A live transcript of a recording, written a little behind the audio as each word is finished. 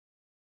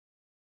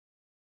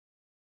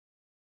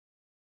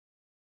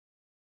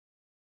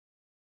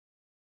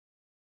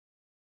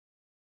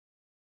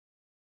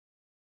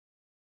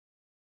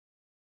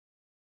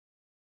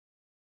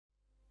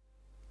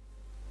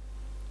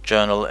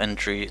Journal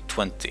Entry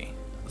 20.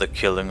 The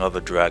Killing of a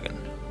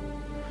Dragon.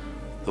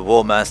 The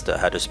War Master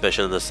had a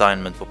special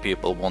assignment for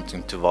people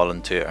wanting to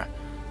volunteer.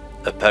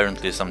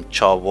 Apparently some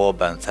Cha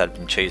warbands had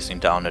been chasing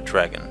down a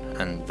dragon,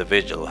 and the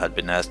Vigil had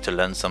been asked to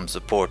lend some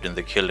support in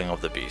the killing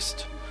of the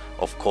beast.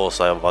 Of course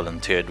I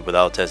volunteered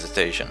without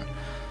hesitation.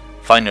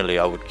 Finally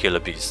I would kill a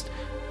beast,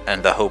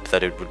 and the hope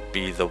that it would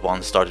be the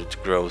one started to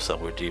grow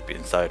somewhere deep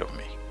inside of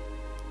me.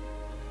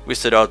 We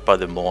set out by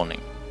the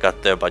morning,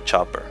 got there by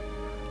chopper.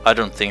 I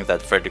don't think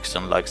that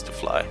Fredrickson likes to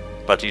fly,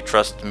 but he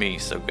trusts me,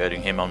 so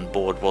getting him on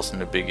board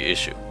wasn't a big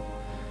issue.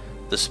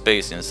 The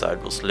space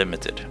inside was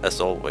limited, as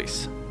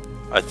always.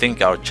 I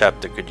think our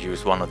chapter could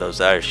use one of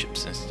those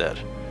airships instead.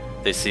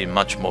 They seem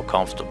much more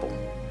comfortable.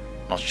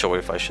 Not sure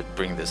if I should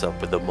bring this up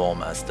with the War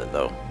Master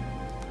though.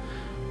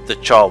 The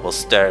Cha was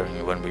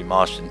staring when we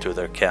marched into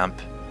their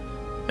camp.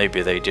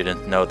 Maybe they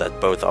didn't know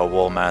that both our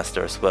War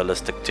Master as well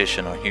as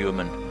Tactician are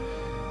human.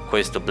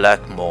 Quaestor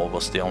Blackmore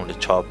was the only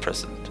Cha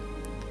present.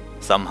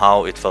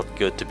 Somehow it felt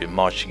good to be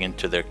marching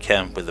into their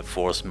camp with a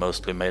force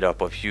mostly made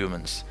up of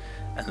humans,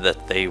 and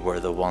that they were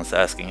the ones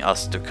asking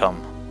us to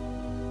come.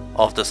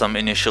 After some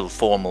initial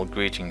formal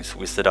greetings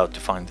we set out to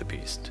find the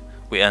beast.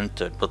 We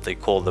entered what they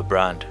call the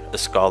Brand, a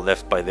scar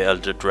left by the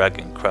elder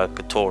dragon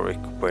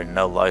Krakatoric where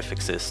no life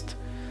exists.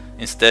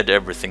 Instead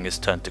everything is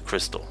turned to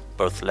crystal,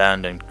 both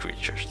land and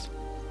creatures.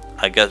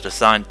 I got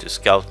assigned to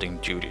scouting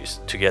duties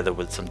together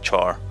with some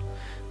Char.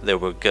 They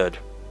were good,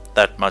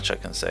 that much I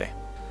can say.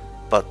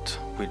 But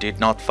we did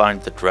not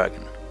find the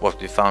dragon.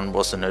 What we found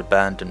was an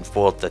abandoned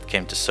fort that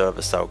came to serve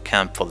as our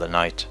camp for the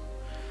night.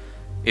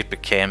 It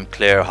became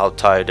clear how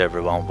tired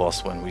everyone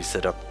was when we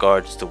set up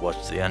guards to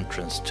watch the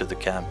entrance to the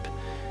camp.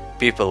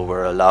 People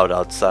were allowed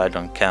outside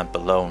on camp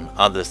alone,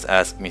 others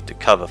asked me to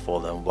cover for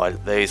them while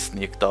they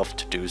sneaked off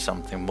to do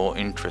something more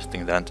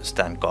interesting than to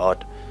stand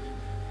guard.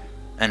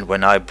 And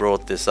when I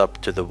brought this up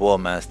to the War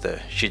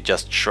Master, she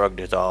just shrugged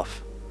it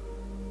off.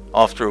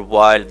 After a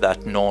while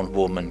that Norn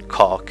woman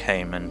Ka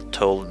came and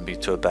told me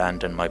to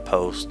abandon my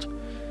post.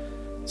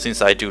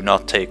 Since I do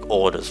not take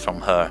orders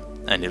from her,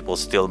 and it was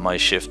still my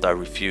shift, I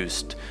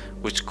refused,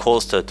 which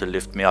caused her to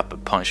lift me up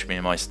and punch me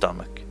in my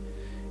stomach.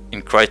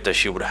 In Krita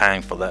she would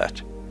hang for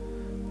that.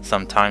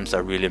 Sometimes I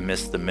really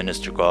miss the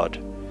Minister God.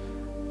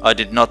 I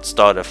did not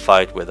start a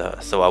fight with her,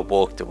 so I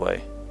walked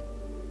away.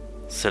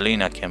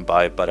 Selena came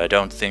by, but I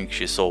don't think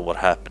she saw what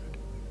happened.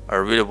 I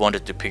really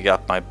wanted to pick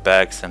up my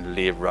bags and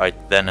leave right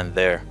then and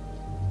there.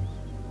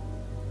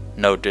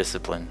 No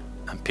discipline,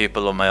 and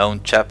people of my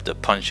own chapter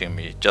punching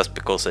me just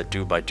because I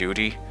do my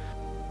duty.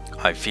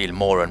 I feel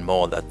more and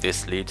more that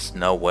this leads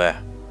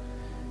nowhere.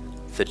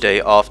 The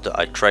day after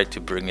I tried to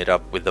bring it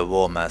up with the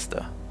War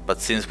Master, but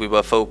since we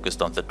were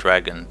focused on the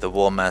dragon, the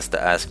War Master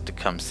asked to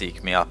come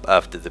seek me up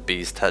after the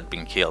beast had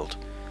been killed.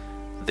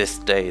 This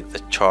day the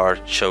Char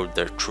showed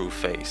their true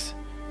face.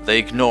 They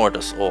ignored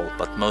us all,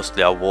 but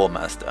mostly our War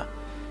Master.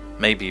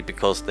 Maybe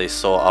because they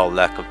saw our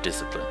lack of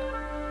discipline.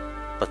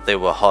 But they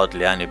were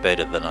hardly any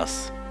better than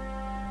us.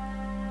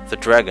 The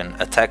dragon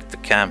attacked the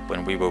camp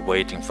when we were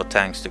waiting for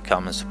tanks to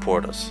come and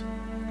support us.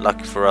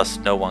 Lucky for us,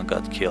 no one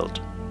got killed.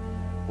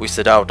 We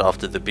set out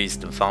after the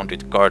beast and found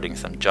it guarding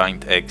some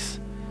giant eggs.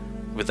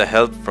 With the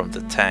help from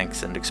the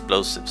tanks and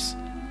explosives,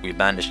 we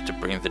managed to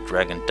bring the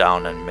dragon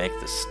down and make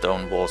the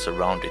stone walls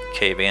around it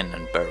cave in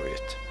and bury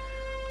it.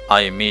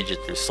 I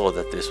immediately saw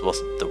that this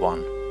wasn't the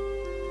one.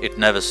 It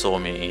never saw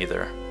me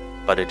either.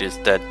 But it is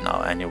dead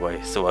now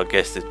anyway, so I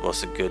guess it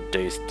was a good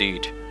day's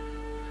deed.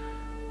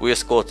 We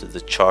escorted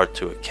the Char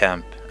to a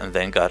camp and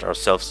then got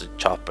ourselves a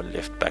chopper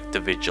lift back to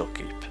Vigil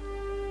Keep.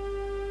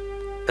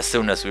 As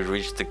soon as we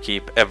reached the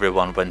keep,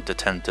 everyone went to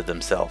tend to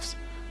themselves.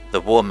 The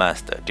War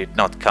Master did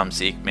not come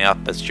seek me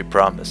up as she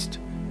promised.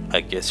 I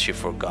guess she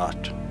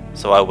forgot,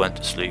 so I went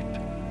to sleep.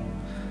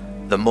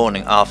 The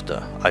morning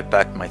after, I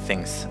packed my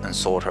things and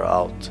sought her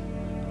out.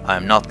 I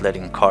am not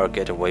letting Kar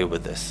get away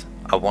with this.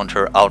 I want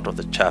her out of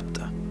the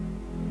chapter.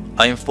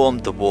 I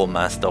informed the War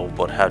Master of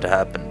what had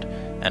happened,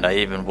 and I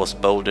even was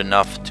bold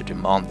enough to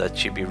demand that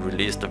she be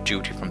released of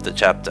duty from the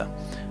chapter.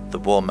 The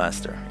War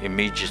Master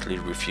immediately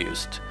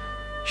refused.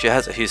 She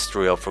has a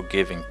history of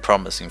forgiving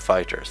promising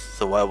fighters,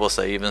 so why was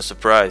I even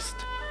surprised?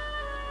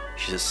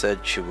 She said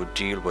she would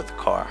deal with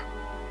Kar.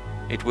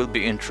 It will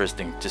be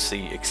interesting to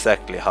see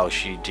exactly how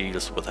she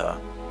deals with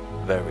her.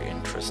 Very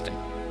interesting.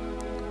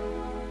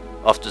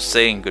 After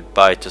saying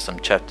goodbye to some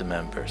chapter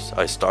members,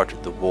 I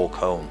started the walk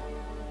home.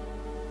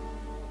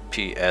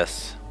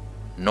 P.S.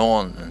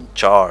 Norn and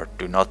Char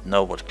do not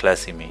know what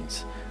classy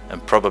means,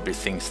 and probably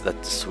thinks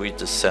that the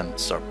sweetest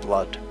scents are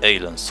blood,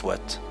 ale and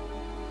sweat.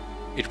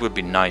 It would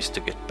be nice to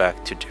get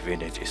back to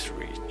Divinity's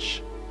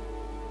reach.